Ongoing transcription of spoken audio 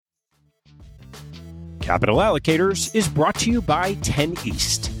Capital Allocators is brought to you by 10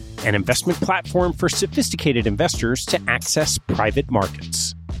 East, an investment platform for sophisticated investors to access private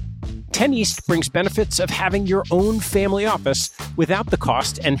markets. 10 East brings benefits of having your own family office without the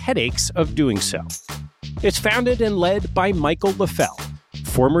cost and headaches of doing so. It's founded and led by Michael LaFell,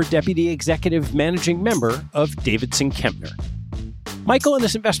 former Deputy Executive Managing Member of Davidson Kempner. Michael and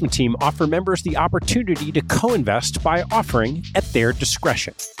his investment team offer members the opportunity to co-invest by offering at their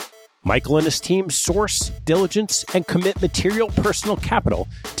discretion. Michael and his team source, diligence, and commit material personal capital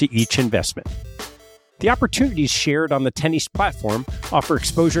to each investment. The opportunities shared on the 10 East platform offer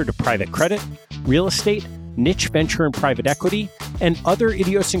exposure to private credit, real estate, niche venture and private equity, and other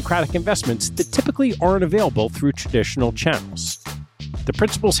idiosyncratic investments that typically aren't available through traditional channels. The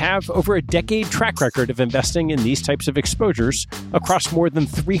principals have over a decade track record of investing in these types of exposures across more than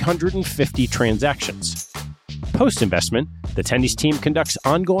 350 transactions. Post-investment, the 10 East team conducts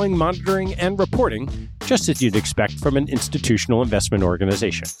ongoing monitoring and reporting, just as you'd expect from an institutional investment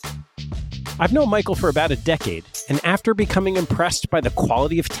organization. I've known Michael for about a decade, and after becoming impressed by the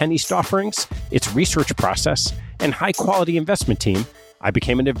quality of 10 East offerings, its research process, and high-quality investment team, I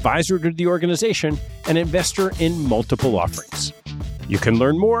became an advisor to the organization and investor in multiple offerings. You can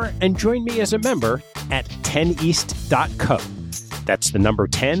learn more and join me as a member at 10east.co. That's the number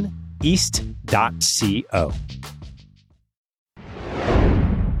 10east.co.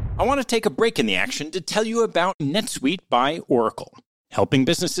 I want to take a break in the action to tell you about NetSuite by Oracle, helping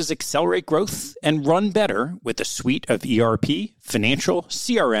businesses accelerate growth and run better with a suite of ERP, financial,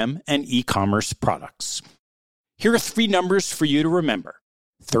 CRM, and e-commerce products. Here are three numbers for you to remember: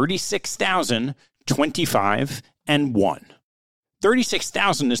 36,000, 25, and 1.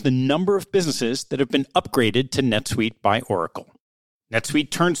 36,000 is the number of businesses that have been upgraded to NetSuite by Oracle. NetSuite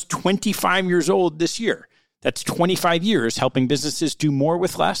turns 25 years old this year. That's 25 years helping businesses do more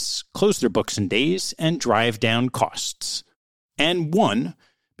with less, close their books in days, and drive down costs. And 1,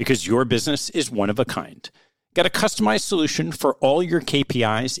 because your business is one of a kind. Get a customized solution for all your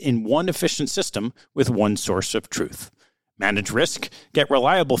KPIs in one efficient system with one source of truth. Manage risk, get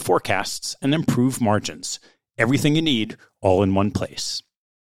reliable forecasts, and improve margins. Everything you need, all in one place.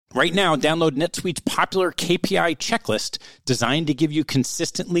 Right now, download NetSuite's popular KPI checklist designed to give you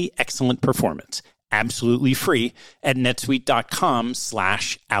consistently excellent performance, absolutely free, at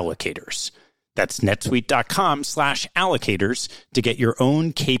netsuite.com/allocators. That's netsuite.com/allocators to get your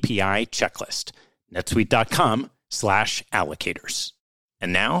own KPI checklist. netsuite.com/allocators.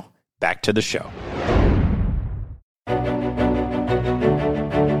 And now, back to the show.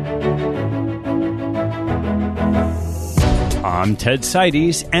 I'm Ted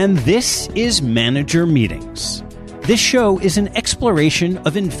Seides, and this is Manager Meetings. This show is an exploration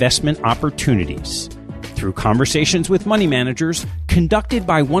of investment opportunities. Through conversations with money managers conducted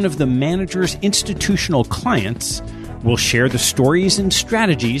by one of the manager's institutional clients, we'll share the stories and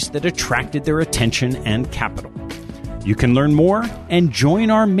strategies that attracted their attention and capital. You can learn more and join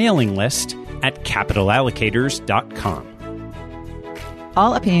our mailing list at capitalallocators.com.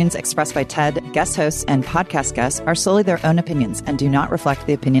 All opinions expressed by TED, guest hosts, and podcast guests are solely their own opinions and do not reflect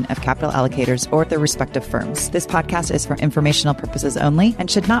the opinion of Capital Allocators or their respective firms. This podcast is for informational purposes only and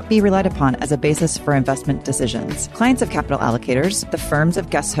should not be relied upon as a basis for investment decisions. Clients of Capital Allocators, the firms of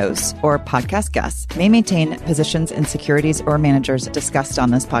guest hosts, or podcast guests may maintain positions in securities or managers discussed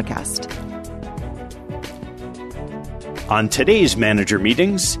on this podcast. On today's Manager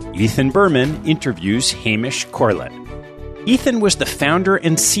Meetings, Ethan Berman interviews Hamish Corlett. Ethan was the founder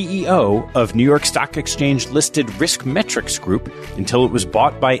and CEO of New York Stock Exchange-listed RiskMetrics Group until it was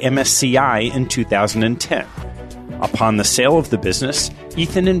bought by MSCI in 2010. Upon the sale of the business,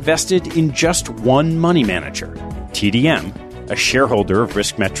 Ethan invested in just one money manager, TDM, a shareholder of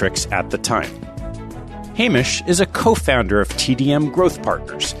RiskMetrics at the time. Hamish is a co-founder of TDM Growth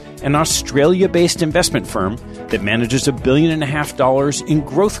Partners, an Australia-based investment firm that manages $1.5 billion in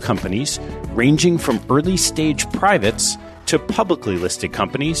growth companies ranging from early-stage privates to publicly listed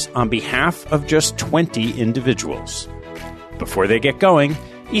companies on behalf of just 20 individuals. Before they get going,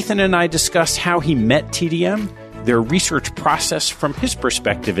 Ethan and I discuss how he met TDM, their research process from his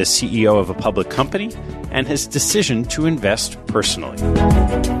perspective as CEO of a public company, and his decision to invest personally.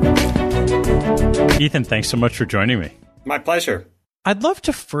 Ethan, thanks so much for joining me. My pleasure. I'd love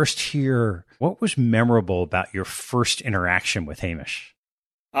to first hear what was memorable about your first interaction with Hamish.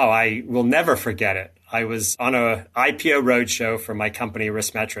 Oh, I will never forget it. I was on a IPO roadshow for my company,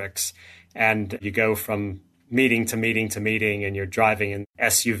 RiskMetrics, and you go from meeting to meeting to meeting, and you're driving an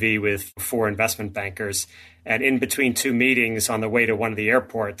SUV with 4 investment bankers. And in between 2 meetings on the way to one of the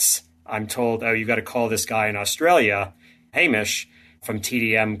airports, I'm told, oh, you got to call this guy in Australia, Hamish, from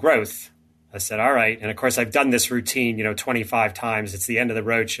TDM Growth. I said, all right. And of course, I've done this routine, 25 times. It's the end of the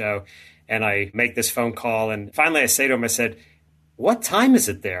roadshow. And I make this phone call. And finally, I say to him, I said, what time is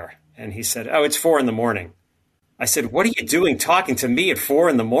it there? And he said, oh, it's 4 a.m. I said, what are you doing talking to me at 4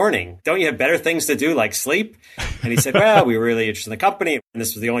 a.m? Don't you have better things to do like sleep? And he said, well, we were really interested in the company. And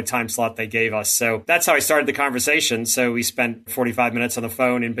this was the only time slot they gave us. So that's how I started the conversation. So we spent 45 minutes on the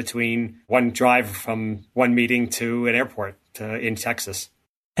phone in between one drive from one meeting to an airport in Texas.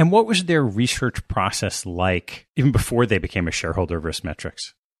 And what was their research process like even before they became a shareholder of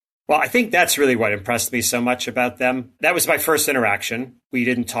RiskMetrics? Well, I think that's really what impressed me so much about them. That was my first interaction. We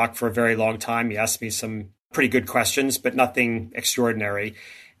didn't talk for a very long time. He asked me some pretty good questions, but nothing extraordinary.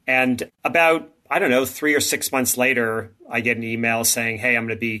 And about, 3 or 6 months later, I get an email saying, hey, I'm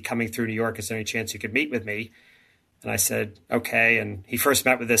going to be coming through New York. Is there any chance you could meet with me? And I said, okay. And he first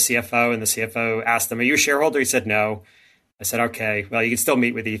met with the CFO, and the CFO asked him, are you a shareholder? He said, no. I said, okay, well, you can still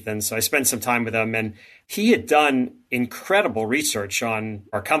meet with Ethan. So I spent some time with him, and he had done incredible research on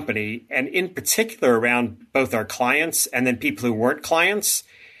our company, and in particular around both our clients and then people who weren't clients.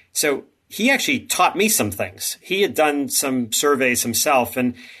 So he actually taught me some things. He had done some surveys himself,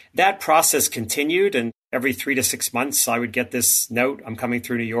 and that process continued. And every 3 to 6 months, I would get this note, I'm coming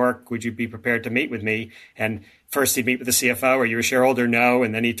through New York. Would you be prepared to meet with me? And first he'd meet with the CFO. Are you a shareholder? No.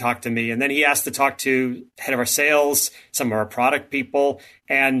 And then he'd talk to me. And then he asked to talk to head of our sales, some of our product people.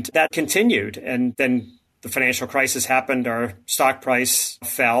 And that continued. And then the financial crisis happened. Our stock price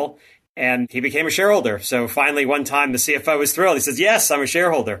fell. And he became a shareholder. So finally, one time, the CFO was thrilled. He says, yes, I'm a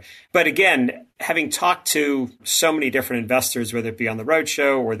shareholder. But again, having talked to so many different investors, whether it be on the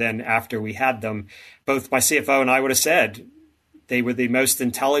roadshow or then after we had them, both my CFO and I would have said they were the most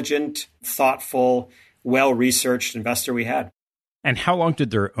intelligent, thoughtful, well-researched investor we had. And how long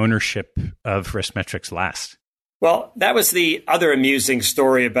did their ownership of RiskMetrics last? Well, that was the other amusing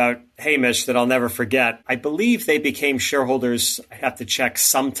story about Hamish that I'll never forget. I believe they became shareholders, I have to check,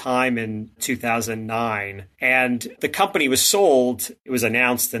 sometime in 2009. And the company was sold. It was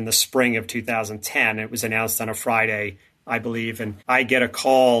announced in the spring of 2010. It was announced on a Friday, I believe. And I get a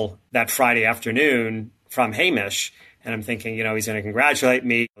call that Friday afternoon from Hamish. And I'm thinking, he's going to congratulate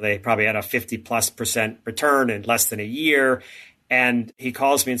me. They probably had a 50+% return in less than a year. And he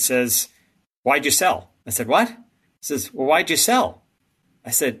calls me and says, why'd you sell? I said, what? He says, well, why'd you sell?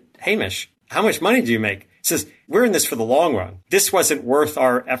 I said, Hamish, how much money do you make? He says, we're in this for the long run. This wasn't worth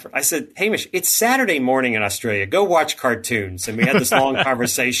our effort. I said, Hamish, it's Saturday morning in Australia. Go watch cartoons. And we had this long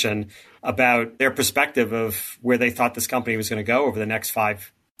conversation about their perspective of where they thought this company was going to go over the next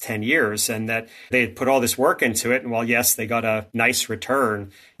 5-10 years, and that they had put all this work into it. And while, yes, they got a nice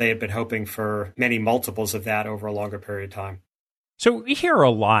return, they had been hoping for many multiples of that over a longer period of time. So we hear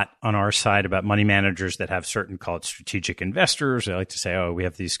a lot on our side about money managers that have certain, call it strategic investors. I like to say, we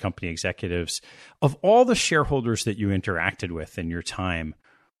have these company executives. Of all the shareholders that you interacted with in your time,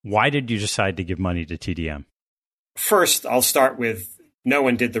 why did you decide to give money to TDM? First, I'll start with no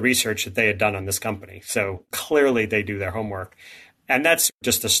one did the research that they had done on this company. So clearly they do their homework. And that's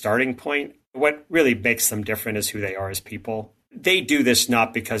just a starting point. What really makes them different is who they are as people. They do this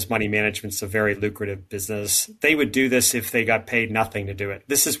not because money management's a very lucrative business. They would do this if they got paid nothing to do it.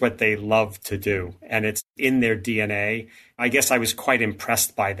 This is what they love to do, and it's in their DNA. I guess I was quite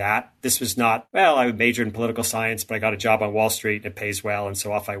impressed by that. This was not, I majored in political science, but I got a job on Wall Street and it pays well, and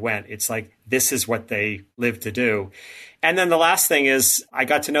so off I went. It's like, this is what they live to do. And then the last thing is I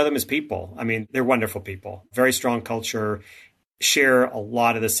got to know them as people. I mean, they're wonderful people, very strong culture, share a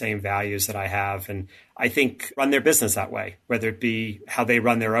lot of the same values that I have. And I think run their business that way, whether it be how they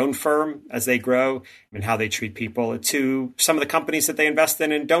run their own firm as they grow and how they treat people, to some of the companies that they invest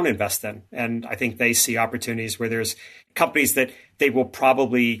in and don't invest in. And I think they see opportunities where there's companies that they will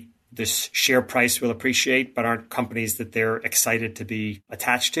probably, this share price will appreciate, but aren't companies that they're excited to be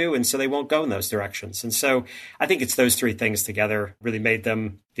attached to. And so they won't go in those directions. And so I think it's those three things together really made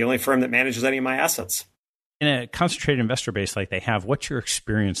them the only firm that manages any of my assets. In a concentrated investor base like they have, what's your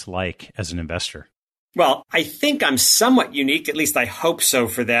experience like as an investor? Well, I think I'm somewhat unique, at least I hope so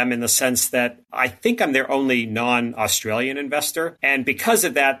for them, in the sense that I think I'm their only non-Australian investor. And because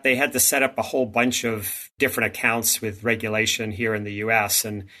of that, they had to set up a whole bunch of different accounts with regulation here in the US.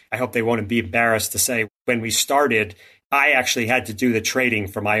 And I hope they won't be embarrassed to say, when we started, I actually had to do the trading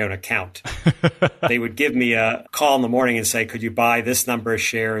for my own account. They would give me a call in the morning and say, could you buy this number of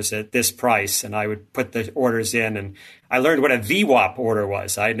shares at this price? And I would put the orders in. And I learned what a VWAP order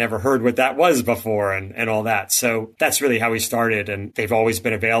was. I had never heard what that was before and all that. So that's really how we started. And they've always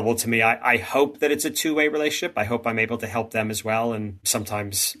been available to me. I hope that it's a two-way relationship. I hope I'm able to help them as well. And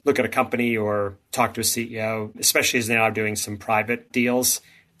sometimes look at a company or talk to a CEO, especially as now I'm doing some private deals.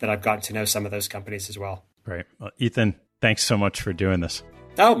 that I've gotten to know some of those companies as well. Great. Well, Ethan, thanks so much for doing this.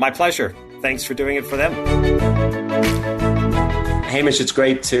 Oh, my pleasure. Thanks for doing it for them. Hamish, it's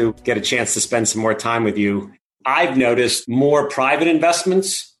great to get a chance to spend some more time with you. I've noticed more private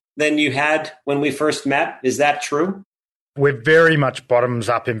investments than you had when we first met. Is that true? We're very much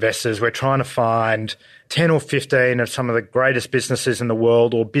bottoms-up investors. We're trying to find 10 or 15 of some of the greatest businesses in the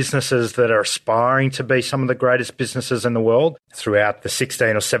world, or businesses that are aspiring to be some of the greatest businesses in the world. Throughout the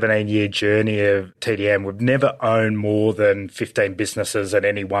 16 or 17-year journey of TDM, we've never owned more than 15 businesses at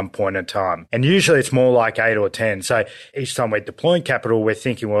any one point in time. And usually it's more like 8 or 10. So each time we're deploying capital, we're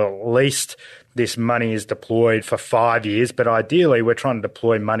thinking, well, at least this money is deployed for 5 years, but ideally we're trying to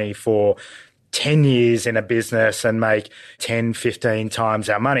deploy money for 10 years in a business and make 10, 15 times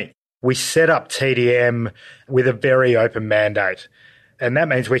our money. We set up TDM with a very open mandate. And that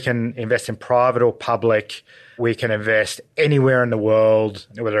means we can invest in private or public. We can invest anywhere in the world,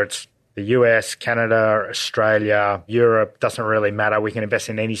 whether it's the US, Canada, Australia, Europe, doesn't really matter. We can invest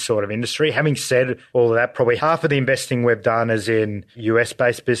in any sort of industry. Having said all of that, probably half of the investing we've done is in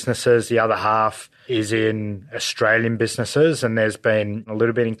US-based businesses. The other half is in Australian businesses. And there's been a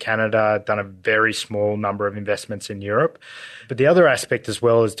little bit in Canada, done a very small number of investments in Europe. But the other aspect as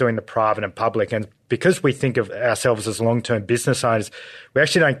well is doing the private and public. And because we think of ourselves as long-term business owners, we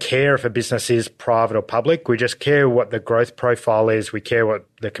actually don't care if a business is private or public. We just care what the growth profile is. We care what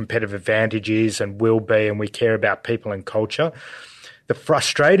the competitive advantage is and will be, and we care about people and culture. The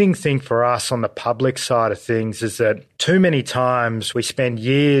frustrating thing for us on the public side of things is that too many times we spend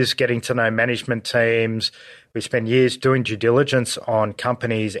years getting to know management teams, we spend years doing due diligence on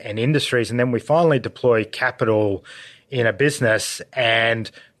companies and industries, and then we finally deploy capital in a business, and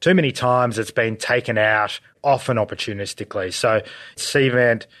too many times it's been taken out, often opportunistically. So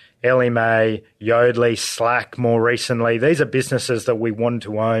Cvent, Ellie Mae, Yodlee, Slack more recently, these are businesses that we wanted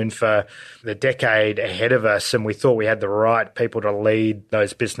to own for the decade ahead of us, and we thought we had the right people to lead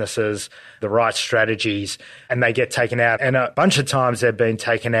those businesses, the right strategies, and they get taken out. And a bunch of times they've been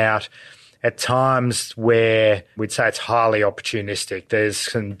taken out at times where we'd say it's highly opportunistic. There's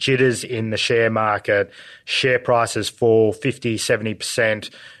some jitters in the share market. Share prices fall 50, 70%.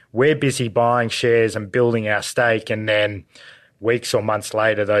 We're busy buying shares and building our stake, and then weeks or months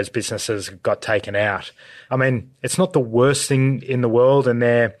later, those businesses got taken out. I mean, it's not the worst thing in the world, and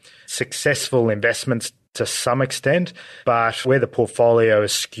they're successful investments to some extent, but where the portfolio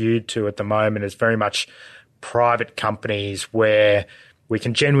is skewed to at the moment is very much private companies where we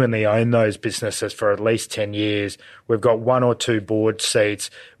can genuinely own those businesses for at least 10 years. We've got 1 or 2 board seats.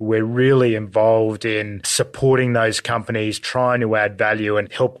 We're really involved in supporting those companies, trying to add value and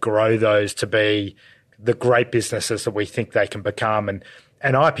help grow those to be the great businesses that we think they can become. And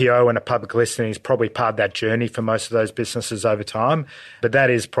an IPO and a public listing is probably part of that journey for most of those businesses over time. But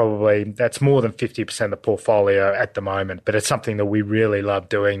that's more than 50% of the portfolio at the moment. But it's something that we really love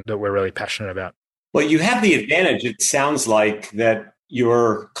doing, that we're really passionate about. Well, you have the advantage, it sounds like, that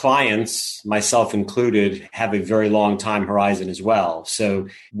your clients, myself included, have a very long time horizon as well. So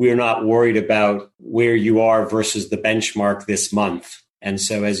we're not worried about where you are versus the benchmark this month. And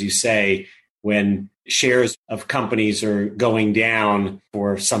so, as you say, when shares of companies are going down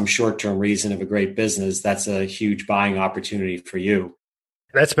for some short-term reason of a great business, that's a huge buying opportunity for you.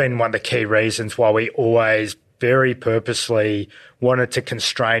 That's been one of the key reasons why we always very purposely wanted to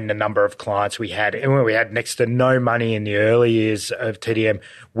constrain the number of clients we had. And when we had next to no money in the early years of TDM,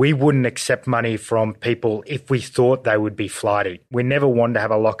 we wouldn't accept money from people if we thought they would be flighty. We never wanted to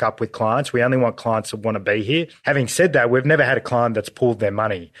have a lock-up with clients. We only want clients that want to be here. Having said that, we've never had a client that's pulled their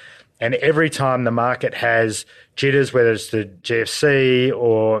money. And every time the market has jitters, whether it's the GFC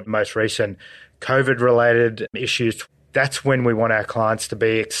or most recent COVID-related issues, that's when we want our clients to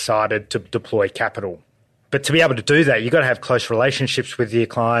be excited to deploy capital. But to be able to do that, you've got to have close relationships with your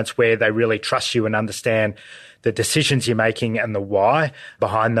clients where they really trust you and understand the decisions you're making and the why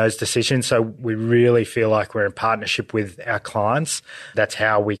behind those decisions. So we really feel like we're in partnership with our clients. That's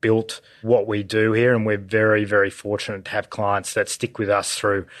how we built what we do here. And we're very, very fortunate to have clients that stick with us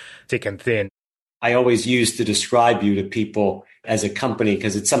through thick and thin. I always used to describe you to people as a company,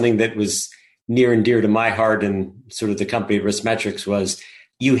 because it's something that was near and dear to my heart, and sort of the company at RiskMetrics was,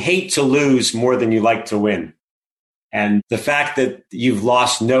 you hate to lose more than you like to win. And the fact that you've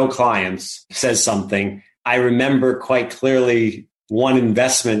lost no clients says something. I remember quite clearly one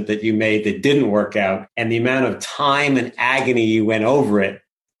investment that you made that didn't work out, and the amount of time and agony you went over it,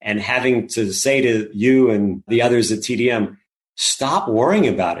 and having to say to you and the others at TDM, stop worrying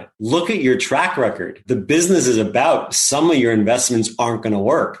about it. Look at your track record. The business is about some of your investments aren't going to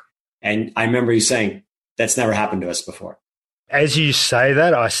work. And I remember you saying, that's never happened to us before. As you say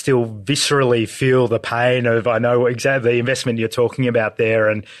that, I still viscerally feel the pain of, I know exactly the investment you're talking about there.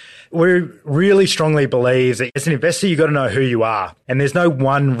 And we really strongly believe that as an investor, you've got to know who you are. And there's no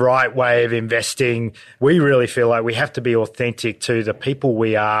one right way of investing. We really feel like we have to be authentic to the people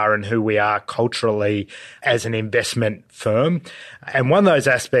we are and who we are culturally as an investment firm. And one of those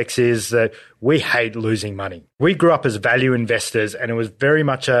aspects is that we hate losing money. We grew up as value investors, and it was very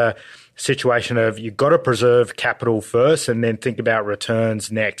much a situation of you've got to preserve capital first and then think about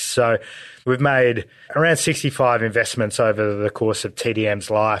returns next. So we've made around 65 investments over the course of TDM's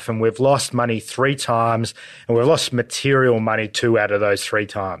life, and we've lost money 3 times, and we've lost material money 2 out of those 3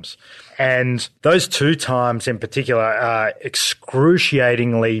 times. And those 2 times in particular are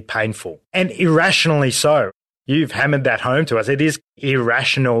excruciatingly painful and irrationally so. You've hammered that home to us. It is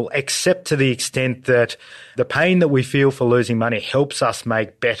irrational, except to the extent that the pain that we feel for losing money helps us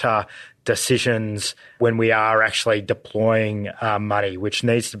make better decisions when we are actually deploying money, which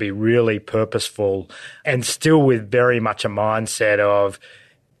needs to be really purposeful and still with very much a mindset of,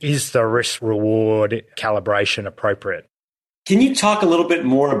 is the risk-reward calibration appropriate? Can you talk a little bit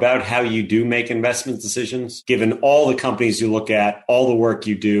more about how you do make investment decisions, given all the companies you look at, all the work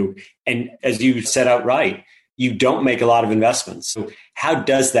you do, and as you set out right, you don't make a lot of investments. So how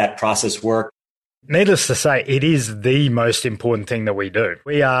does that process work? Needless to say, it is the most important thing that we do.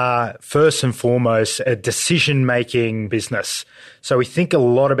 We are first and foremost a decision-making business. So we think a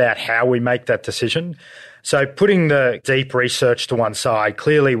lot about how we make that decision. So putting the deep research to one side,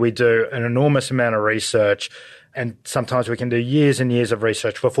 clearly we do an enormous amount of research, and sometimes we can do years and years of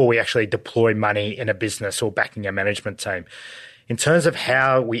research before we actually deploy money in a business or backing a management team. In terms of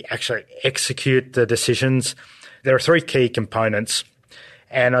how we actually execute the decisions, there are 3 key components.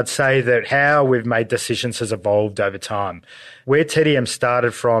 And I'd say that how we've made decisions has evolved over time. Where TDM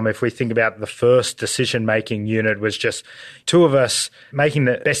started from, if we think about the first decision-making unit, was just 2 of us making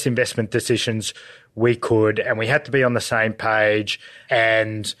the best investment decisions we could, and we had to be on the same page.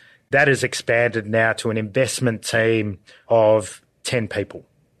 And that has expanded now to an investment team of 10 people.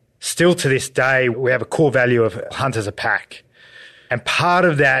 Still to this day, we have a core value of hunt as a pack. And part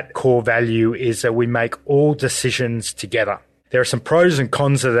of that core value is that we make all decisions together. There are some pros and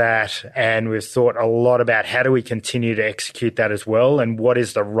cons of that, and we've thought a lot about how do we continue to execute that as well, and what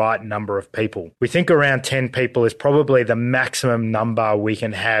is the right number of people. We think around 10 people is probably the maximum number we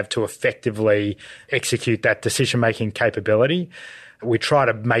can have to effectively execute that decision-making capability. We try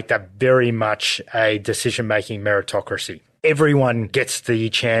to make that very much a decision-making meritocracy. Everyone gets the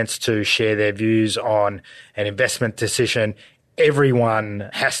chance to share their views on an investment decision. Everyone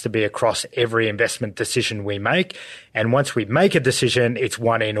has to be across every investment decision we make. And once we make a decision, it's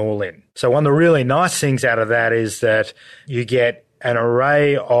one in, all in. So one of the really nice things out of that is that you get an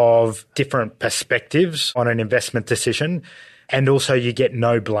array of different perspectives on an investment decision. And also you get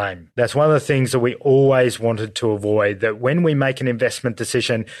no blame. That's one of the things that we always wanted to avoid, that when we make an investment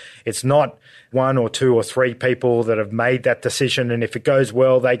decision, it's not 1 or 2 or 3 people that have made that decision. And if it goes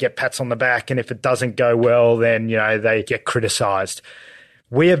well, they get pats on the back. And if it doesn't go well, then, they get criticized.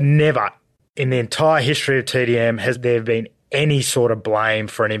 We have never, in the entire history of TDM, has there been any sort of blame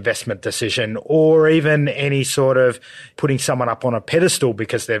for an investment decision, or even any sort of putting someone up on a pedestal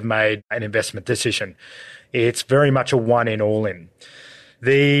because they've made an investment decision. It's very much a one in, all in.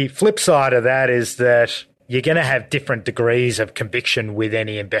 The flip side of that is that you're going to have different degrees of conviction with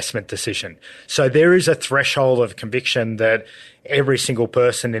any investment decision. So there is a threshold of conviction that every single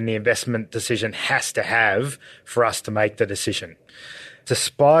person in the investment decision has to have for us to make the decision.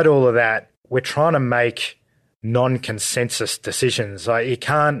 Despite all of that, we're trying to make non-consensus decisions. You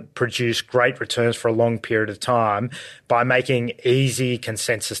can't produce great returns for a long period of time by making easy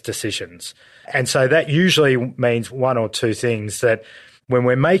consensus decisions. And so that usually means 1 or 2 things, that when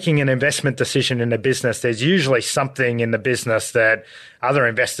we're making an investment decision in a business, there's usually something in the business that other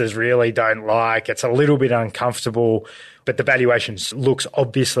investors really don't like. It's a little bit uncomfortable, but the valuation looks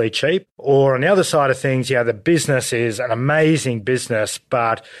obviously cheap. Or on the other side of things, the business is an amazing business,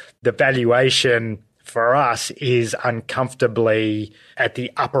 but the valuation for us is uncomfortably at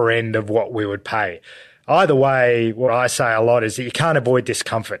the upper end of what we would pay. Either way, what I say a lot is that you can't avoid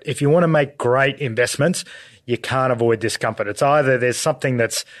discomfort. If you want to make great investments, you can't avoid discomfort. It's either there's something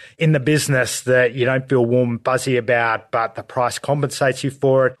that's in the business that you don't feel warm and fuzzy about, but the price compensates you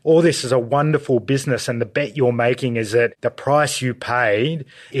for it, or this is a wonderful business and the bet you're making is that the price you paid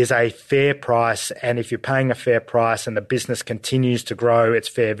is a fair price, and if you're paying a fair price and the business continues to grow its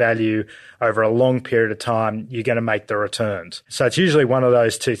fair value over a long period of time, you're going to make the returns. So it's usually one of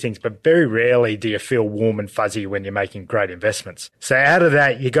those 2 things, but very rarely do you feel warm and fuzzy when you're making great investments. So out of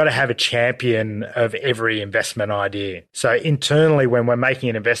that, you've got to have a champion of every investment investment idea. So internally, when we're making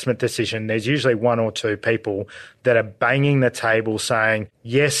an investment decision, there's usually one or two people that are banging the table saying,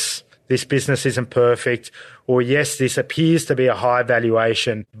 yes, this business isn't perfect, or yes, this appears to be a high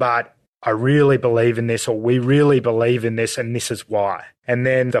valuation, but I really believe in this, or we really believe in this, and this is why. And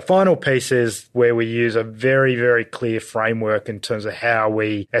then the final piece is where we use a very, very clear framework in terms of how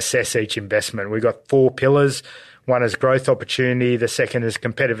we assess each investment. We've got 4 pillars. One is growth opportunity. The second is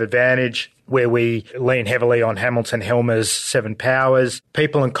competitive advantage, where we lean heavily on Hamilton Helmer's 7 powers.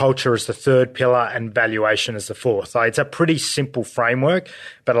 People and culture is the third pillar, and valuation is the fourth. So it's a pretty simple framework,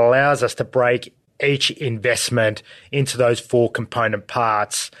 but allows us to break each investment into those 4 component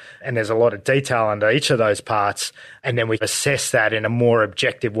parts. And there's a lot of detail under each of those parts. And then we assess that in a more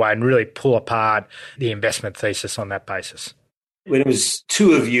objective way and really pull apart the investment thesis on that basis. When it was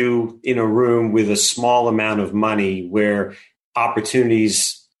 2 of you in a room with a small amount of money where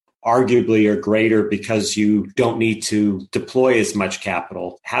opportunities arguably are greater because you don't need to deploy as much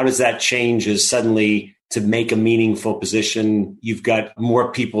capital, how does that change as suddenly to make a meaningful position, you've got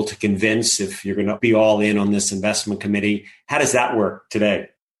more people to convince if you're going to be all in on this investment committee? How does that work today?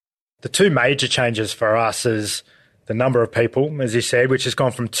 The 2 major changes for us is the number of people, as you said, which has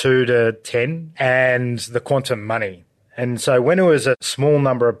gone from 2 to 10, and the quantum money. And so when it was a small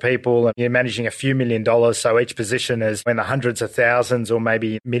number of people and you're managing a few $1 million, so each position is in the hundreds of thousands or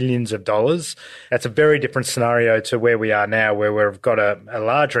maybe millions of dollars, that's a very different scenario to where we are now, where we've got a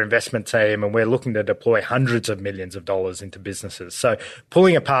larger investment team and we're looking to deploy hundreds of millions of dollars into businesses. So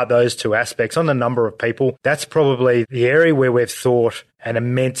pulling apart those 2 aspects on the number of people, that's probably the area where we've thought an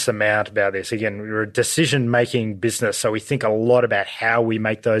immense amount about this. Again, we're a decision-making business, so we think a lot about how we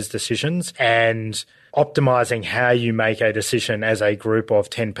make those decisions, and optimizing how you make a decision as a group of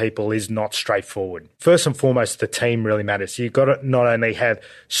 10 people is not straightforward. First and foremost, the team really matters. You've got to not only have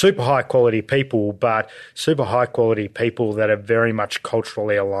super high quality people, but super high quality people that are very much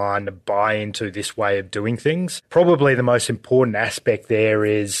culturally aligned and buy into this way of doing things. Probably the most important aspect there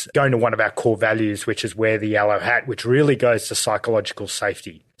is going to one of our core values, which is wear the yellow hat, which really goes to psychological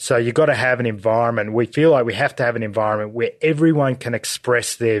safety. So you've got to have an environment. We feel like we have to have an environment where everyone can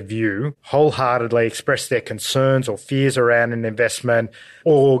express their view wholeheartedly, express their concerns or fears around an investment,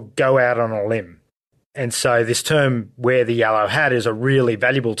 or go out on a limb. And so this term, wear the yellow hat, is a really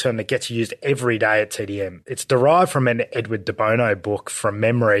valuable term that gets used every day at TDM. It's derived from an Edward de Bono book from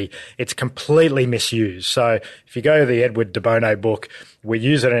memory. It's completely misused. So if you go to the Edward de Bono book, we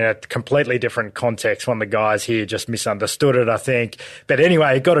use it in a completely different context. One of the guys here just misunderstood it, I think. But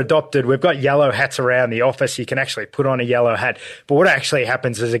anyway, it got adopted. We've got yellow hats around the office. You can actually put on a yellow hat. But what actually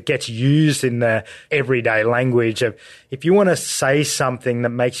happens is it gets used in the everyday language of, if you want to say something that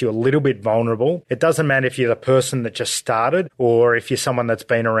makes you a little bit vulnerable, it doesn't matter if you're the person that just started or if you're someone that's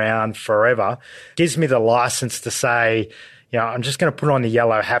been around forever. It gives me the license to say, I'm just going to put on the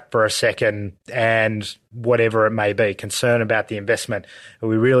yellow hat for a second, and whatever it may be, concern about the investment. Are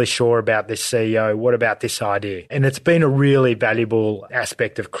we really sure about this CEO? What about this idea? And it's been a really valuable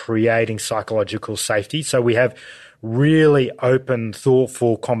aspect of creating psychological safety. So we have really open,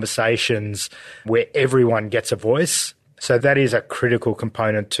 thoughtful conversations where everyone gets a voice. So that is a critical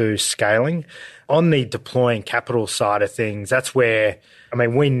component to scaling. On the deploying capital side of things, that's where,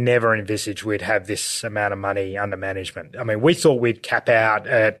 we never envisaged we'd have this amount of money under management. We thought we'd cap out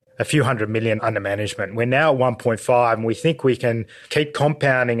at a few $100 million under management. We're now at 1.5, and we think we can keep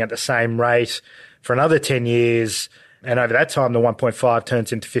compounding at the same rate for another 10 years. And over that time, the 1.5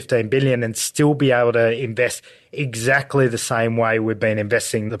 turns into 15 billion and still be able to invest exactly the same way we've been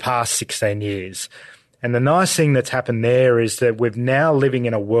investing the past 16 years. And the nice thing that's happened there is that we're now living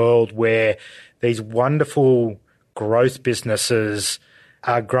in a world where these wonderful growth businesses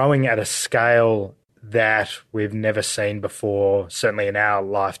are growing at a scale that we've never seen before, certainly in our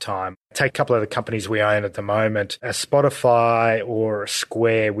lifetime. Take a couple of the companies we own at the moment, a Spotify or a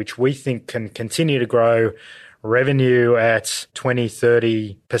Square, which we think can continue to grow revenue at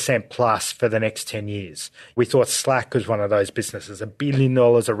 20-30% plus for the next 10 years. We thought Slack was one of those businesses, $1 billion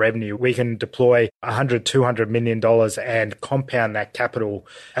of revenue. We can deploy $100-200 million and compound that capital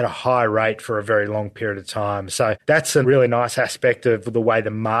at a high rate for a very long period of time. So that's a really nice aspect of the way the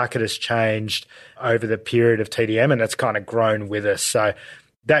market has changed over the period of TDM, and it's kind of grown with us. So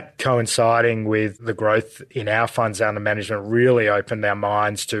that coinciding with the growth in our funds under management really opened our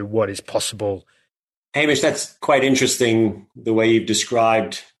minds to what is possible. Hamish, that's quite interesting, the way you've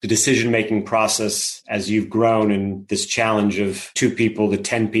described the decision-making process as you've grown and this challenge of 2 people to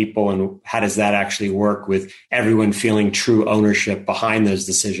 10 people, and how does that actually work with everyone feeling true ownership behind those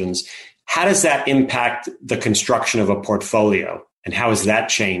decisions? How does that impact the construction of a portfolio? And how has that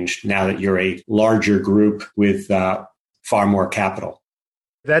changed now that you're a larger group with far more capital?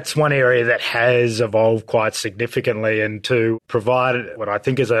 That's one area that has evolved quite significantly. And to provide what I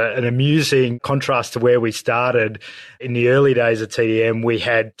think is an amusing contrast to where we started in the early days of TDM, we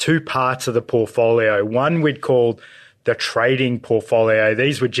had two parts of the portfolio. One we'd called the trading portfolio.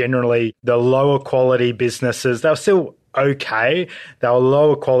 These were generally the lower quality businesses. They were still okay. They were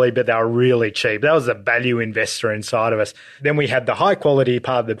lower quality, but they were really cheap. That was the value investor inside of us. Then we had the high quality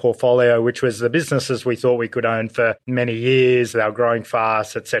part of the portfolio, which was the businesses we thought we could own for many years. They were growing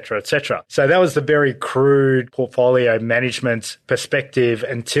fast, et cetera, et cetera. So that was the very crude portfolio management perspective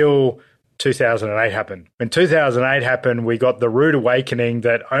until 2008 happened. When 2008 happened, we got the rude awakening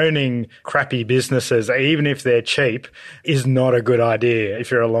that owning crappy businesses, even if they're cheap, is not a good idea if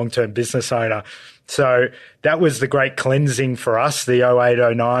you're a long-term business owner. So that was the great cleansing for us, the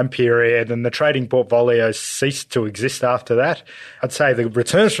 08-09 period, and the trading portfolio ceased to exist after that. I'd say the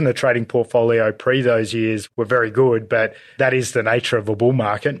returns from the trading portfolio pre those years were very good, but that is the nature of a bull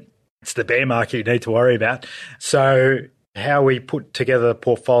market. It's the bear market you need to worry about. So how we put together the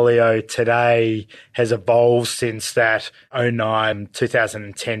portfolio today has evolved since that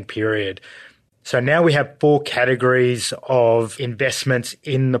 2009-2010 period. So now we have 4 categories of investments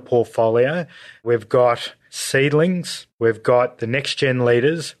in the portfolio. We've got seedlings, we've got the next gen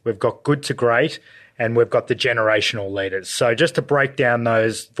leaders, we've got good to great, and we've got the generational leaders. So just to break down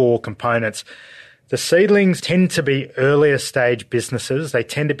those 4 components, the seedlings tend to be earlier stage businesses. They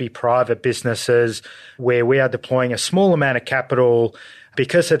tend to be private businesses where we are deploying a small amount of capital.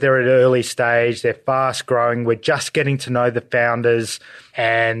 Because they're at an early stage, they're fast growing, we're just getting to know the founders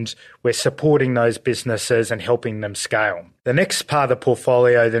and we're supporting those businesses and helping them scale. The next part of the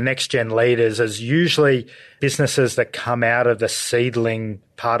portfolio, the next gen leaders, is usually businesses that come out of the seedling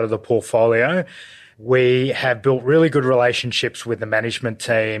part of the portfolio. We have built really good relationships with the management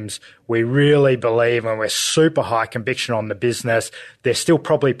teams. We really believe, and we're super high conviction on the business. They're still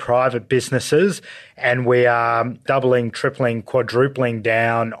probably private businesses, and we are doubling, tripling, quadrupling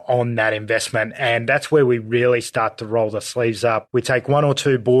down on that investment. And that's where we really start to roll the sleeves up. We take 1 or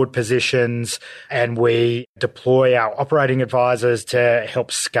 2 board positions and we deploy our operating advisors to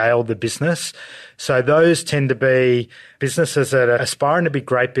help scale the business. So those tend to be businesses that are aspiring to be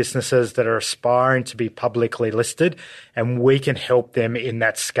great businesses, that are aspiring to be publicly listed, and we can help them in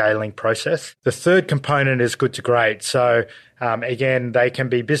that scaling process. The third component is good to great. So again, they can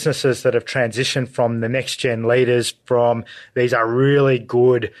be businesses that have transitioned from the next gen leaders from these are really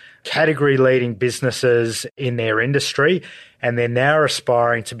good category leading businesses in their industry, and they're now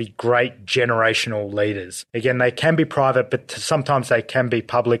aspiring to be great generational leaders. Again, they can be private, but sometimes they can be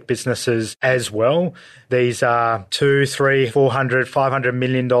public businesses as well. These are $200, $300, $400, $500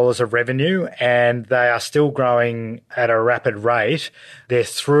 million of revenue, and they are still growing at a rapid rate. They're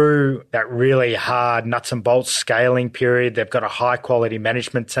through that really hard nuts and bolts scaling period. They've got a high quality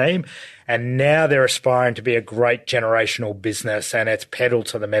management team, and now they're aspiring to be a great generational business, and it's pedal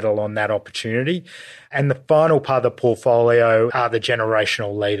to the metal on that opportunity. And the final part of the portfolio are the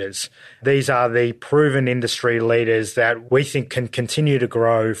generational leaders. These are the proven industry leaders that we think can continue to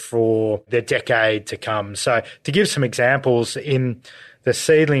grow for the decade to come. So to give some examples, in the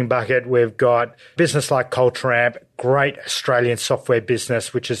seedling bucket, we've got business like CultureAmp, great Australian software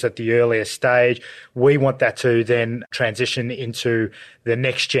business, which is at the earliest stage. We want that to then transition into the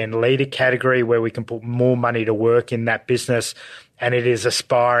next gen leader category where we can put more money to work in that business. And it is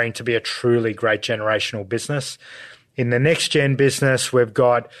aspiring to be a truly great generational business. In the next gen business, we've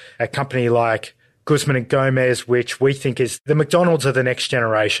got a company like Guzman and Gomez, which we think is the McDonald's of the next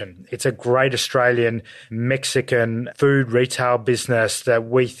generation. It's a great Australian Mexican food retail business that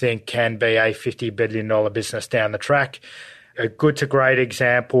we think can be a $50 billion business down the track. A good to great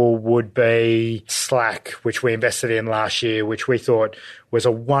example would be Slack, which we invested in last year, which we thought was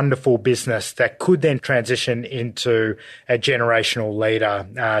a wonderful business that could then transition into a generational leader.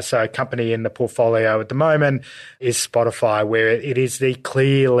 So a company in the portfolio at the moment is Spotify, where it is the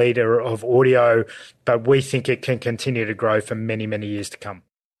clear leader of audio, but we think it can continue to grow for many, many years to come.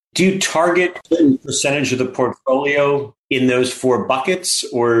 Do you target a certain percentage of the portfolio in those 4 buckets,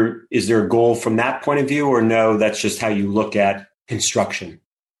 or is there a goal from that point of view, or no, that's just how you look at construction?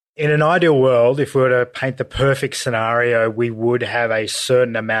 In an ideal world, if we were to paint the perfect scenario, we would have a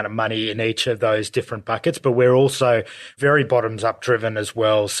certain amount of money in each of those different buckets, but we're also very bottoms up driven as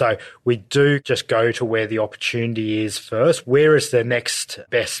well. So we do just go to where the opportunity is first. Where is the next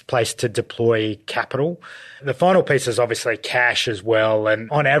best place to deploy capital? The final piece is obviously cash as well.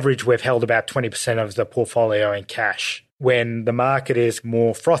 And on average, we've held about 20% of the portfolio in cash. When the market is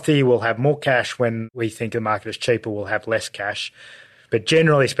more frothy, we'll have more cash. When we think the market is cheaper, we'll have less cash. But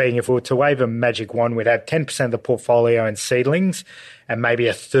generally speaking, if we were to wave a magic wand, we'd have 10% of the portfolio in seedlings and maybe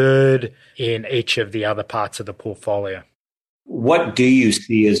a third in each of the other parts of the portfolio. What do you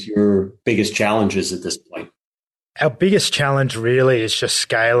see as your biggest challenges at this point? Our biggest challenge really is just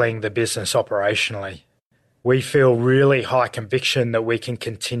scaling the business operationally. We feel really high conviction that we can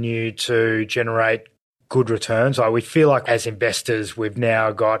continue to generate good returns. We feel like as investors, we've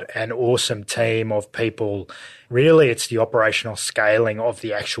now got an awesome team of people. Really, it's the operational scaling of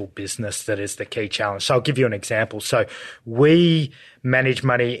the actual business that is the key challenge. So I'll give you an example. So we manage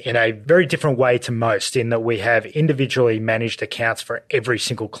money in a very different way to most, in that we have individually managed accounts for every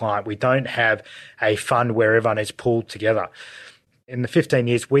single client. We don't have a fund where everyone is pooled together. In the 15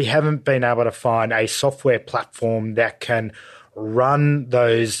 years, we haven't been able to find a software platform that can run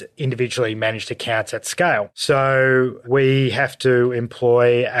those individually managed accounts at scale. So we have to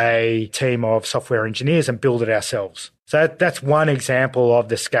employ a team of software engineers and build it ourselves. So that's one example of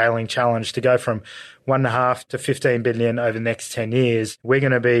the scaling challenge. To go from 1.5 to 15 billion over the next 10 years, we're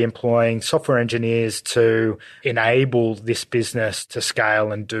going to be employing software engineers to enable this business to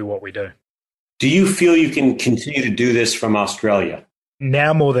scale and do what we do. Do you feel you can continue to do this from Australia?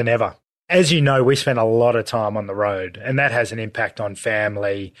 Now more than ever. As you know, we spend a lot of time on the road, and that has an impact on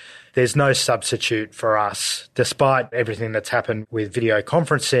family. There's no substitute for us, despite everything that's happened with video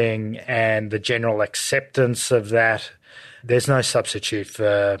conferencing and the general acceptance of that. There's no substitute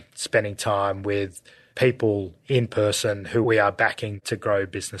for spending time with people in person who we are backing to grow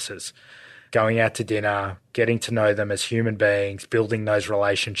businesses. Going out to dinner, getting to know them as human beings, building those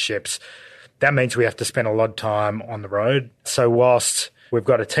relationships. That means we have to spend a lot of time on the road. So whilst we've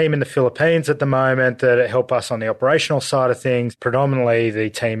got a team in the Philippines at the moment that help us on the operational side of things, predominantly the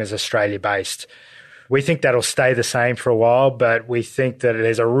team is Australia-based. We think that'll stay the same for a while, but we think that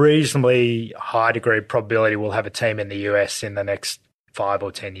there's a reasonably high degree of probability we'll have a team in the US in the next 5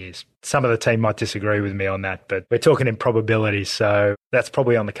 or 10 years. Some of the team might disagree with me on that, but we're talking in probability, so that's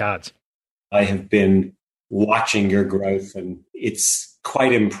probably on the cards. I have been watching your growth, and it's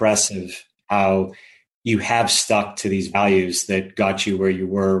quite impressive how you have stuck to these values that got you where you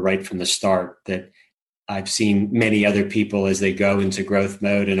were right from the start. That I've seen many other people, as they go into growth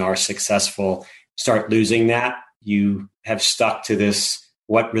mode and are successful, start losing that. You have stuck to this,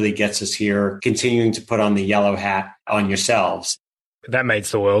 what really gets us here, continuing to put on the yellow hat on yourselves. That means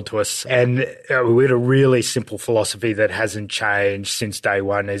the world to us. And we had a really simple philosophy that hasn't changed since day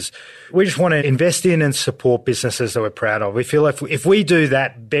one, is we just want to invest in and support businesses that we're proud of. We feel if we do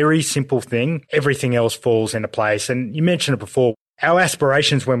that very simple thing, everything else falls into place. And you mentioned it before, our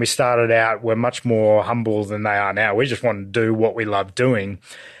aspirations when we started out were much more humble than they are now. We just want to do what we love doing.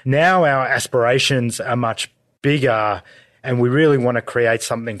 Now our aspirations are much bigger, and we really want to create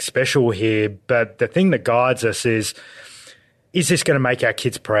something special here. But the thing that guides us is this going to make our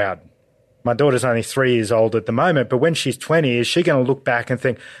kids proud? My daughter's only 3 years old at the moment, but when she's 20, is she going to look back and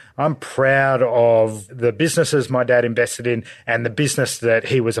think, I'm proud of the businesses my dad invested in and the business that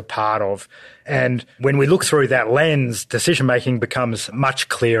he was a part of? And when we look through that lens, decision-making becomes much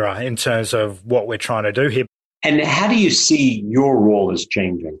clearer in terms of what we're trying to do here. And how do you see your role as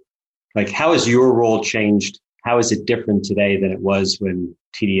changing? Like, how has your role changed? How is it different today than it was when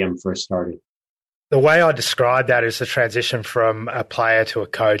TDM first started? The way I describe that is the transition from a player to a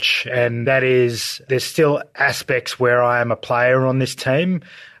coach. And that is, there's still aspects where I am a player on this team,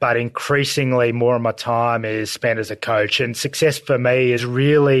 but increasingly more of my time is spent as a coach. And success for me is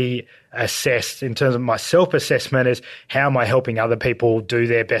really assessed in terms of my self-assessment is, how am I helping other people do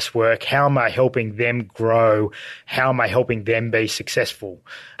their best work? How am I helping them grow? How am I helping them be successful?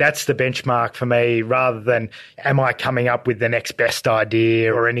 That's the benchmark for me, rather than am I coming up with the next best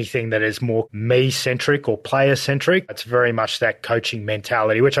idea or anything that is more me-centric or player-centric. It's very much that coaching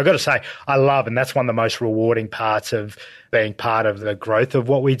mentality, which I've got to say I love, and that's one of the most rewarding parts of being part of the growth of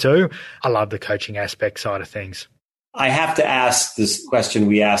what we do. I love the coaching aspect side of things. I have to ask this question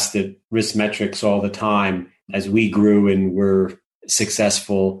we asked at Riskmetrics all the time as we grew and were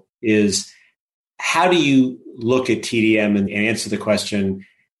successful, is how do you look at TDM and answer the question,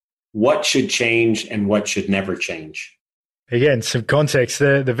 what should change and what should never change? Again, some context.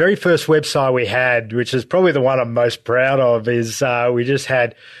 The very first website we had, which is probably the one I'm most proud of, is we just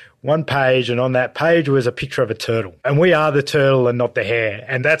had one page, and on that page was a picture of a turtle. And we are the turtle and not the hare.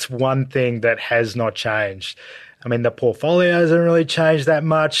 And that's one thing that has not changed. I mean, the portfolio hasn't really changed that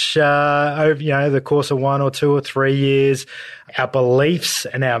much over, the course of 1 or 2 or 3 years. Our beliefs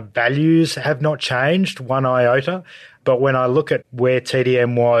and our values have not changed one iota. But when I look at where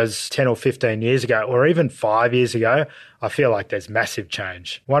TDM was 10 or 15 years ago, or even 5 years ago, I feel like there's massive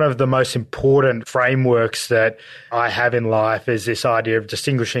change. One of the most important frameworks that I have in life is this idea of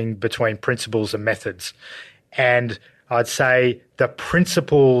distinguishing between principles and methods. And I'd say the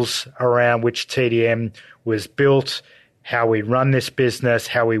principles around which TDM was built, how we run this business,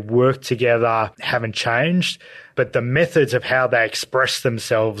 how we work together haven't changed, but the methods of how they express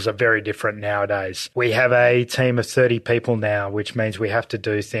themselves are very different nowadays. We have a team of 30 people now, which means we have to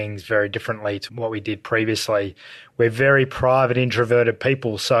do things very differently to what we did previously. We're very private, introverted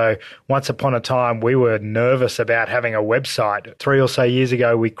people. So once upon a time, we were nervous about having a website. 3 or so years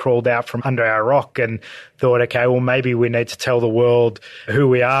ago, we crawled out from under our rock and thought, okay, well, maybe we need to tell the world who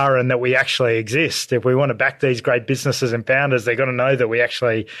we are and that we actually exist. If we want to back these great businesses and founders, they've got to know that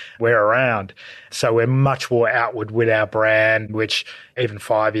we're around. So we're much more outward with our brand, which even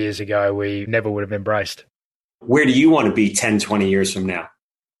 5 years ago, we never would have embraced. Where do you want to be 10, 20 years from now?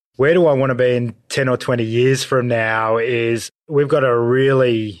 Where do I want to be in 10 or 20 years from now is we've got a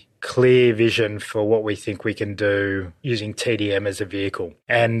really clear vision for what we think we can do using TDM as a vehicle.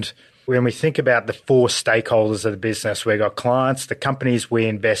 And when we think about the 4 stakeholders of the business, we've got clients, the companies we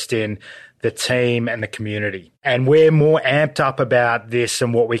invest in, the team and the community. And we're more amped up about this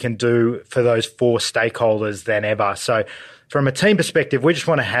and what we can do for those 4 stakeholders than ever. So from a team perspective, we just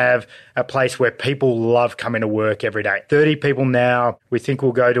want to have a place where people love coming to work every day. 30 people now, we think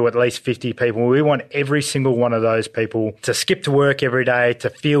we'll go to at least 50 people. We want every single one of those people to skip to work every day, to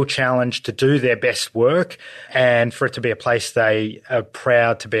feel challenged, to do their best work, and for it to be a place they are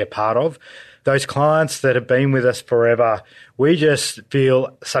proud to be a part of. Those clients that have been with us forever, we just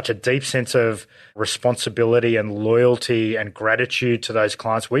feel such a deep sense of responsibility and loyalty and gratitude to those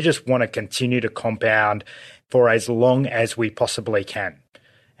clients. We just want to continue to compound for as long as we possibly can.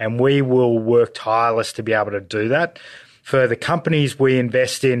 And we will work tireless to be able to do that. For the companies we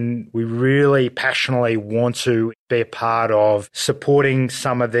invest in, we really passionately want to be a part of supporting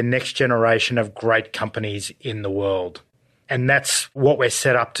some of the next generation of great companies in the world. And that's what we're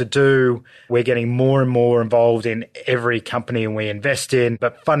set up to do. We're getting more and more involved in every company we invest in,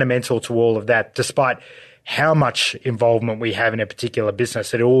 but fundamental to all of that, despite how much involvement we have in a particular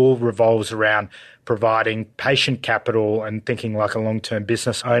business, it all revolves around providing patient capital and thinking like a long-term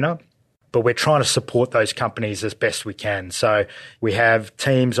business owner. But we're trying to support those companies as best we can. So we have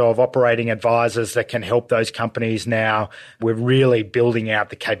teams of operating advisors that can help those companies now. We're really building out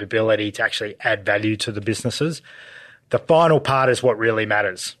the capability to actually add value to the businesses. The final part is what really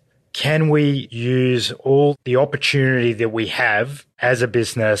matters. Can we use all the opportunity that we have as a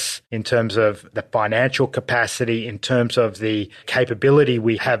business in terms of the financial capacity, in terms of the capability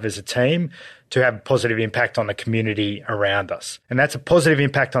we have as a team to have a positive impact on the community around us? And that's a positive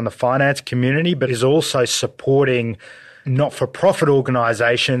impact on the finance community, but is also supporting not-for-profit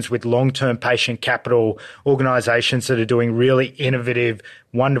organisations with long-term patient capital, organisations that are doing really innovative,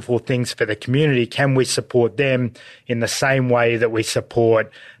 wonderful things for the community. Can we support them in the same way that we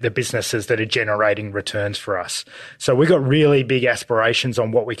support the businesses that are generating returns for us? So we've got really big aspirations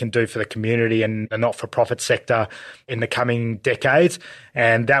on what we can do for the community and the not-for-profit sector in the coming decades,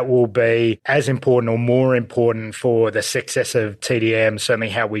 and that will be as important or more important for the success of TDM, certainly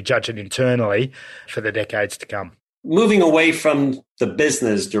how we judge it internally, for the decades to come. Moving away from the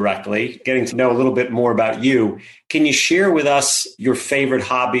business directly, getting to know a little bit more about you, can you share with us your favorite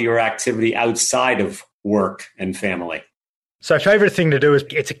hobby or activity outside of work and family? So favorite thing to do is,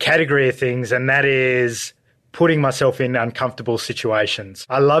 it's a category of things, and that is putting myself in uncomfortable situations.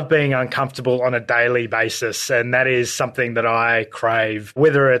 I love being uncomfortable on a daily basis, and that is something that I crave,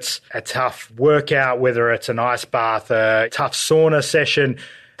 whether it's a tough workout, whether it's an ice bath, a tough sauna session,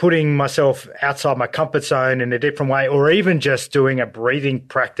 putting myself outside my comfort zone in a different way, or even just doing a breathing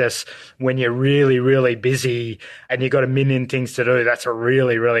practice when you're really, really busy and you've got a million things to do. That's a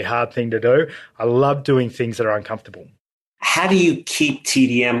really, really hard thing to do. I love doing things that are uncomfortable. How do you keep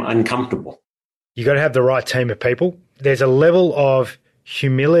TDM uncomfortable? You got to have the right team of people. There's a level of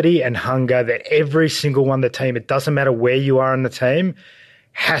humility and hunger that every single one of the team, it doesn't matter where you are in the team,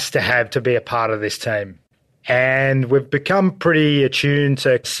 has to have to be a part of this team. And we've become pretty attuned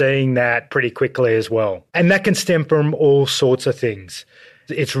to seeing that pretty quickly as well. And that can stem from all sorts of things.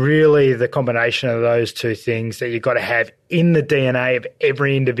 It's really the combination of those two things that you've got to have in the DNA of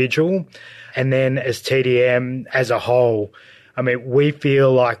every individual. And then as TDM as a whole, I mean, we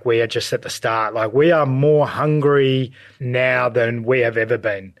feel like we are just at the start. Like we are more hungry now than we have ever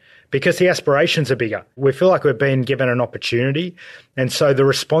been because the aspirations are bigger. We feel like we've been given an opportunity. And so the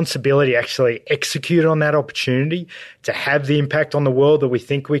responsibility to actually execute on that opportunity to have the impact on the world that we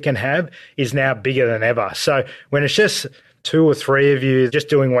think we can have is now bigger than ever. So when it's just 2 or 3 of you just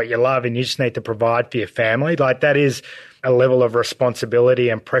doing what you love and you just need to provide for your family, like that is a level of responsibility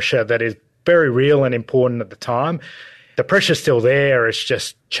and pressure that is very real and important at the time. The pressure's still there. It's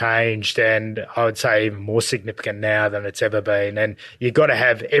just changed, and I would say even more significant now than it's ever been. And you've got to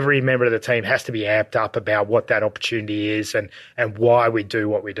have every member of the team has to be amped up about what that opportunity is and why we do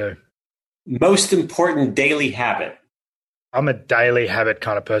what we do. Most important daily habit. I'm a daily habit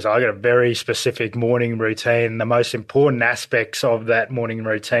kind of person. I got a very specific morning routine. The most important aspects of that morning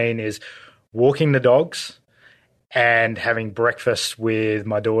routine is walking the dogs and having breakfast with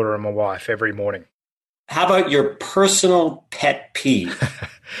my daughter and my wife every morning. How about your personal pet peeve?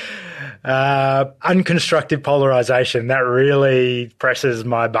 Unconstructive polarization. That really presses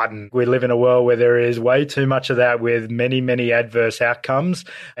my button. We live in a world where there is way too much of that with many, many adverse outcomes.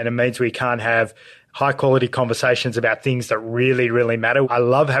 And it means we can't have high quality conversations about things that really, really matter. I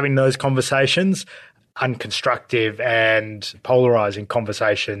love having those conversations. Unconstructive and polarizing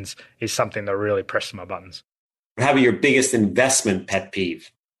conversations is something that really presses my buttons. How about your biggest investment pet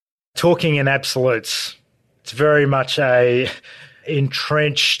peeve? Talking in absolutes. It's very much a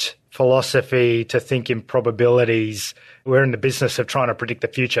entrenched philosophy to think in probabilities. We're in the business of trying to predict the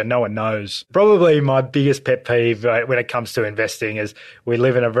future. No one knows. Probably my biggest pet peeve when it comes to investing is we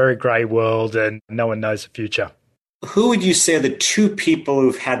live in a very grey world and no one knows the future. Who would you say are the 2 people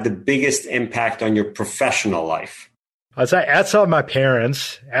who've had the biggest impact on your professional life? I'd say outside my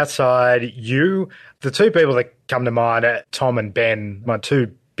parents, outside you, the 2 people that come to mind are Tom and Ben, my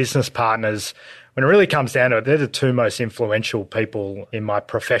 2 business partners. When it really comes down to it, they're the 2 most influential people in my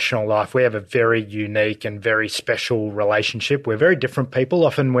professional life. We have a very unique and very special relationship. We're very different people.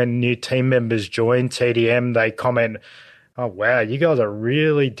 Often when new team members join TDM, they comment, "Oh, wow, you guys are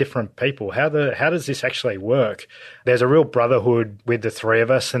really different people. How does this actually work?" There's a real brotherhood with the 3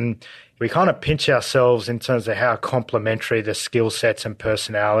 of us, and we kind of pinch ourselves in terms of how complementary the skill sets and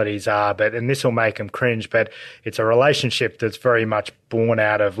personalities are. And this will make them cringe, but it's a relationship that's very much born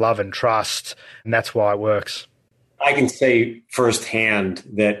out of love and trust, and that's why it works. I can say firsthand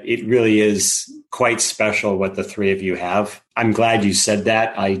that it really is quite special what the 3 of you have. I'm glad you said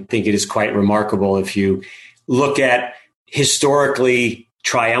that. I think it is quite remarkable. If you look at historically,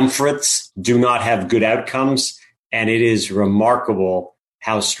 triumvirates do not have good outcomes, and it is remarkable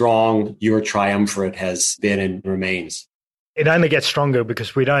how strong your triumvirate has been and remains. It only gets stronger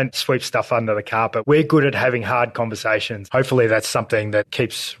because we don't sweep stuff under the carpet. We're good at having hard conversations. Hopefully that's something that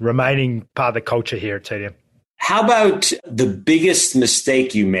keeps remaining part of the culture here at TDM. How about the biggest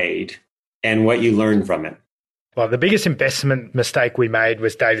mistake you made and what you learned from it? Well, the biggest investment mistake we made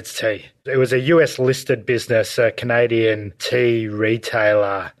was David's Tea. It was a US listed business, a Canadian tea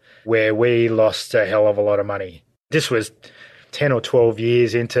retailer, where we lost a hell of a lot of money. This was 10 or 12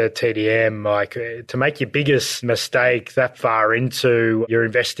 years into TDM. Like, to make your biggest mistake that far into your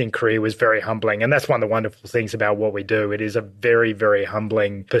investing career was very humbling. And that's one of the wonderful things about what we do. It is a very, very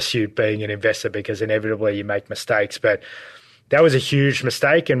humbling pursuit being an investor because inevitably you make mistakes. But that was a huge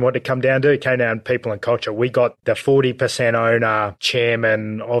mistake. And what it came down to, it came down to people and culture. We got the 40% owner,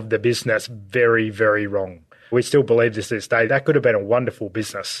 chairman of the business very, very wrong. We still believe this day. That could have been a wonderful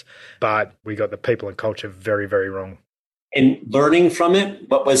business, but we got the people and culture very, very wrong. And learning from it,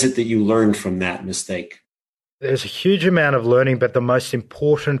 what was it that you learned from that mistake? There's a huge amount of learning, but the most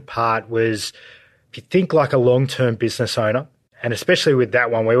important part was if you think like a long-term business owner, and especially with that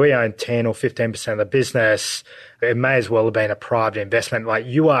one where we own 10 or 15% of the business, it may as well have been a private investment. Like,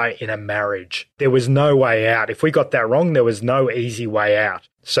 you are in a marriage. There was no way out. If we got that wrong, there was no easy way out.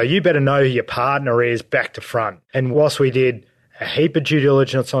 So you better know who your partner is back to front. And whilst we did a heap of due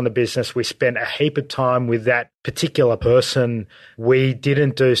diligence on the business, we spent a heap of time with that particular person, we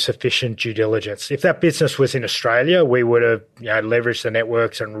didn't do sufficient due diligence. If that business was in Australia, we would have leveraged the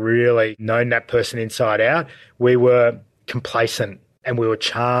networks and really known that person inside out. We were complacent and we were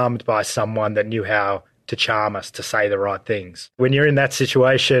charmed by someone that knew how to charm us to say the right things. When you're in that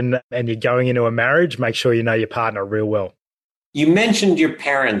situation and you're going into a marriage, make sure you know your partner real well. You mentioned your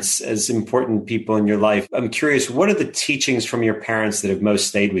parents as important people in your life. I'm curious, what are the teachings from your parents that have most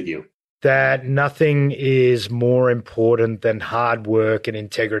stayed with you? That nothing is more important than hard work and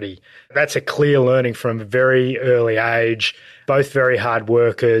integrity. That's a clear learning from a very early age. Both very hard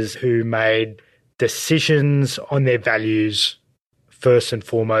workers who made decisions on their values first and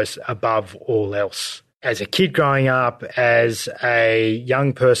foremost above all else. as a kid growing up, as a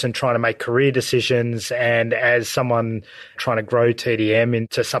young person trying to make career decisions, and as someone trying to grow TDM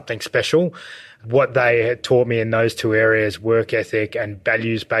into something special, what they had taught me in those two areas, work ethic and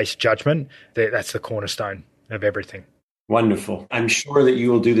values-based judgment, that's the cornerstone of everything. Wonderful. I'm sure that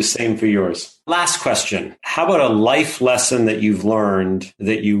you will do the same for yours. Last question. How about a life lesson that you've learned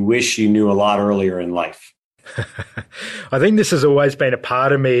that you wish you knew a lot earlier in life? I think this has always been a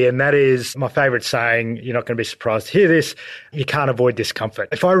part of me, and that is my favorite saying. You're not going to be surprised to hear this. You can't avoid discomfort.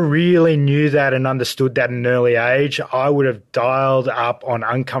 If I really knew that and understood that at an early age, I would have dialed up on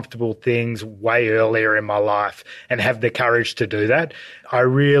uncomfortable things way earlier in my life and have the courage to do that. I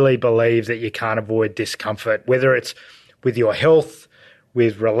really believe that you can't avoid discomfort, whether it's with your health,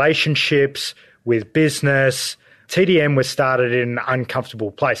 with relationships, with business. TDM was started in an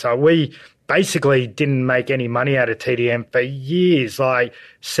uncomfortable place. We basically didn't make any money out of TDM for years, like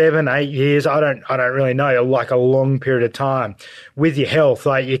 7, 8 years. I don't really know, like a long period of time. With your health,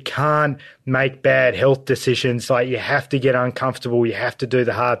 like you can't make bad health decisions. Like you have to get uncomfortable. You have to do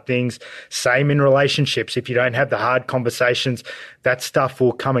the hard things. Same in relationships. If you don't have the hard conversations, that stuff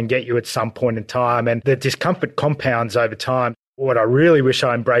will come and get you at some point in time. And the discomfort compounds over time. What I really wish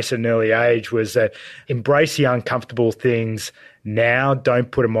I embraced at an early age was that embrace the uncomfortable things now.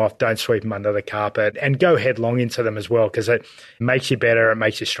 Don't put them off. Don't sweep them under the carpet, and go headlong into them as well, because it makes you better. It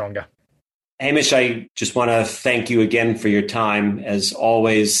makes you stronger. Hamish, I just want to thank you again for your time. As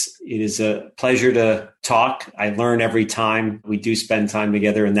always, it is a pleasure to talk. I learn every time we do spend time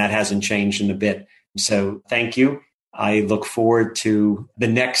together, and that hasn't changed in a bit. So thank you. I look forward to the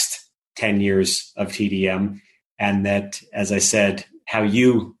next 10 years of TDM. And that, as I said, how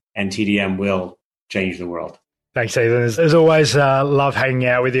you and TDM will change the world. Thanks, Ethan. As always, love hanging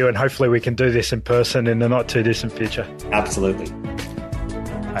out with you, and hopefully we can do this in person in the not too distant future. Absolutely.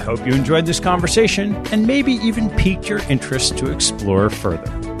 I hope you enjoyed this conversation and maybe even piqued your interest to explore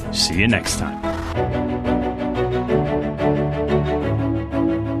further. See you next time.